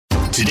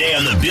Today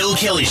on The Bill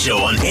Kelly Show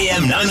on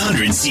AM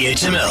 900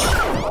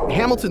 CHML.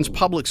 Hamilton's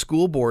Public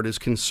School Board is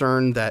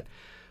concerned that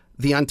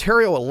the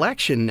Ontario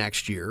election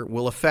next year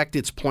will affect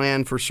its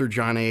plan for Sir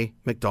John A.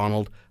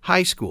 Macdonald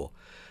High School.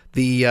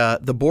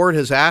 The board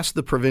has asked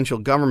the provincial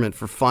government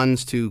for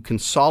funds to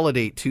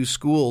consolidate two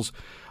schools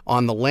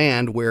on the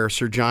land where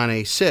Sir John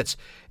A. sits.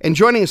 And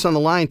joining us on the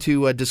line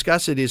to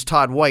discuss it is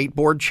Todd White,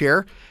 Board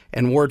Chair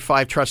and Ward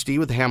 5 Trustee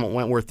with the Hamilton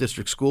Wentworth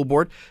District School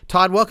Board.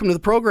 Todd, welcome to the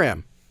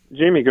program.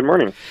 Jamie, good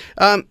morning.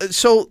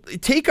 So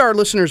take our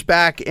listeners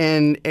back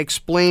and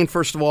explain,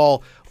 first of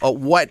all,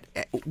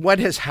 what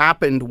has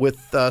happened with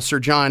Sir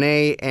John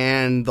A.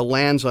 and the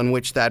lands on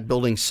which that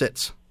building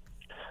sits.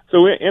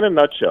 So in a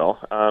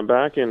nutshell,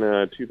 back in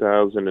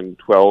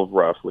 2012,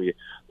 roughly,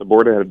 the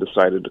board had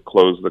decided to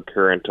close the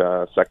current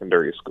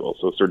secondary school,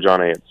 so Sir John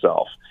A.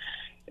 itself.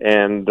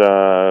 And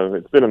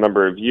it's been a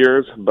number of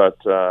years, but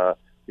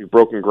we've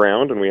broken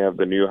ground and we have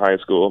the new high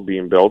school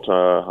being built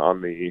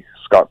on the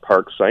Scott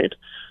Park site.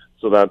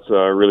 So that's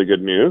really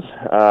good news.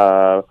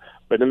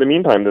 But in the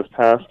meantime, this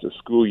past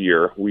school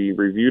year, we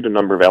reviewed a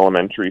number of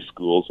elementary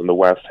schools in the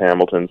West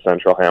Hamilton,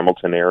 Central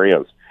Hamilton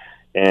areas.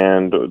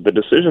 And the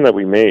decision that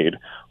we made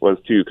was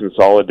to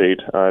consolidate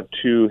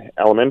two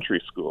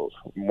elementary schools,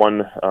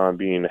 one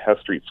being Hess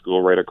Street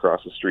School right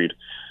across the street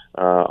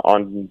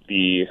on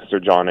the Sir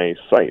John A.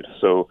 site.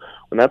 So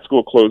when that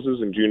school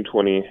closes in June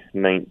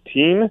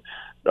 2019,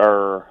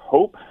 our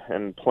hope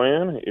and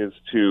plan is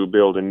to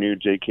build a new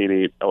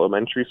JK8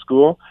 elementary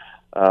school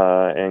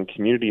and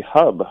community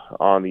hub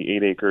on the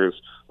 8 acres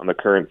on the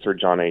current Sir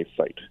John A.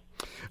 site.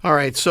 All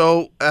right.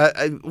 So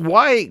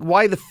why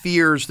the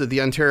fears that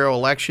the Ontario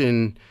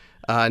election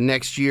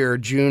next year,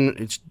 June,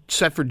 it's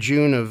set for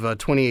June of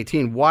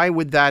 2018. Why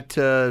would that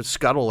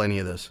scuttle any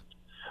of this?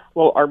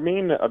 Well, our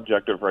main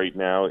objective right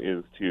now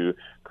is to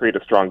create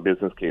a strong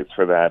business case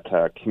for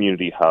that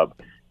community hub.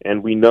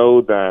 And we know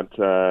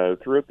that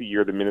throughout the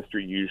year, the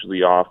ministry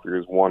usually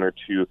offers one or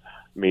two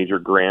major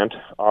grant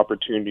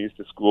opportunities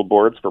to school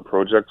boards for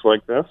projects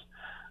like this.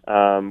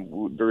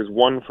 There's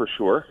one for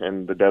sure,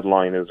 and the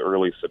deadline is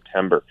early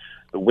September.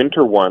 The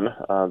winter one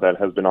that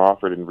has been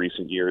offered in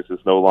recent years is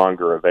no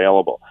longer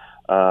available.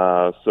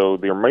 So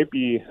there might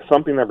be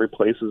something that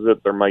replaces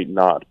it, there might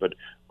not, but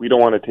we don't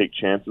want to take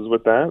chances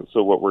with that.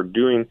 So what we're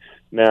doing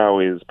now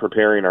is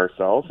preparing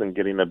ourselves and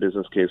getting a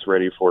business case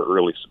ready for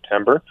early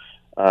September.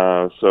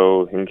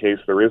 So in case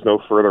there is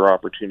no further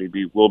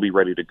opportunity, we'll be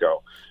ready to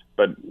go.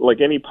 But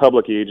like any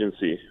public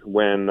agency,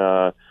 when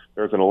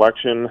there's an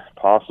election,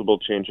 possible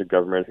change of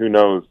government, who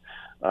knows,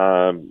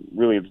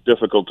 really it's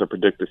difficult to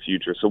predict the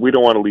future. So we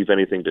don't want to leave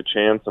anything to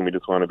chance, and we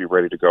just want to be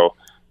ready to go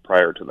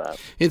prior to that.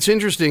 It's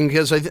interesting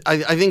because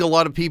I think a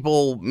lot of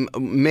people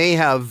may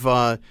have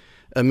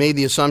made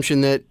the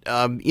assumption that,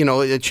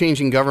 a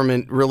change in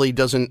government really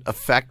doesn't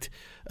affect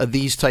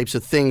these types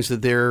of things,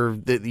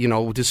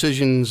 that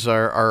decisions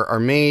are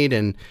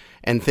made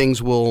and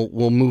things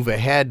will move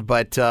ahead.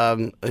 But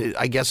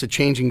I guess a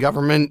change in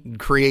government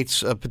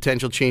creates a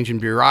potential change in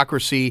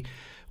bureaucracy,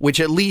 which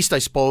at least I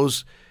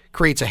suppose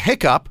creates a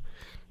hiccup,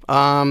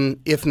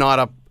 if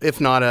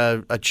not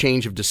a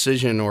change of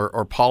decision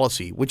or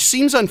policy, which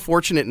seems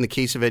unfortunate in the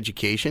case of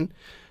education.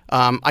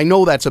 I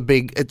know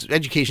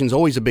education is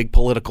always a big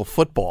political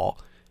football,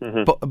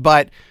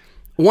 but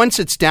once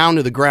it's down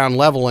to the ground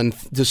level and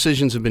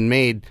decisions have been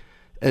made,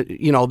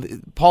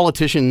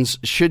 politicians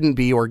shouldn't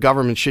be, or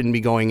government shouldn't be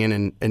going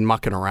in and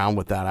mucking around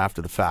with that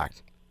after the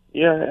fact.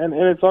 Yeah, and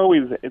it's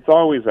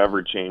always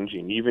ever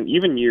changing.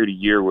 Even year to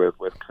year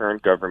with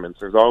current governments,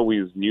 there's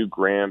always new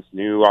grants,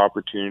 new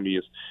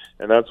opportunities,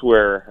 and that's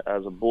where,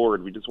 as a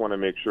board, we just want to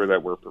make sure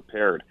that we're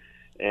prepared.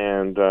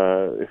 And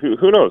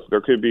who knows?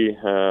 There could be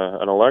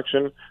an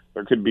election.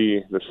 There could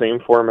be the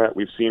same format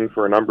we've seen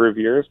for a number of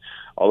years,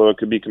 although it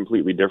could be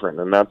completely different.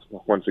 And that's,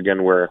 once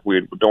again, where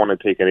we don't want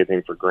to take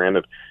anything for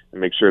granted and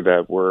make sure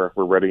that we're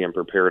ready and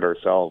prepared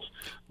ourselves.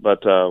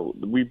 But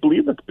we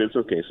believe that the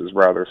business case is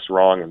rather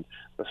strong, and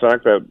the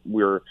fact that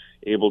we're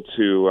able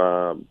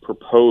to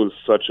propose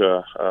such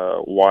a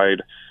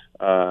wide,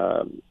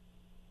 vast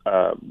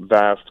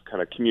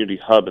kind of community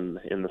hub in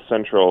the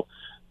central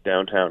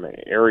downtown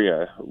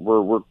area,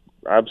 we're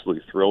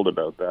absolutely thrilled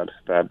about that.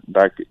 That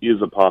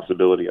is a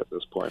possibility at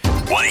this point.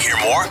 Want to hear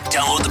more?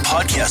 Download the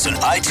podcast on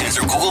iTunes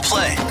or Google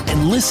Play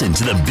and listen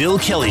to The Bill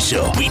Kelly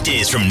Show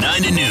weekdays from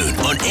 9 to noon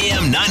on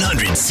AM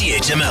 900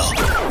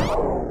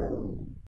 CHML.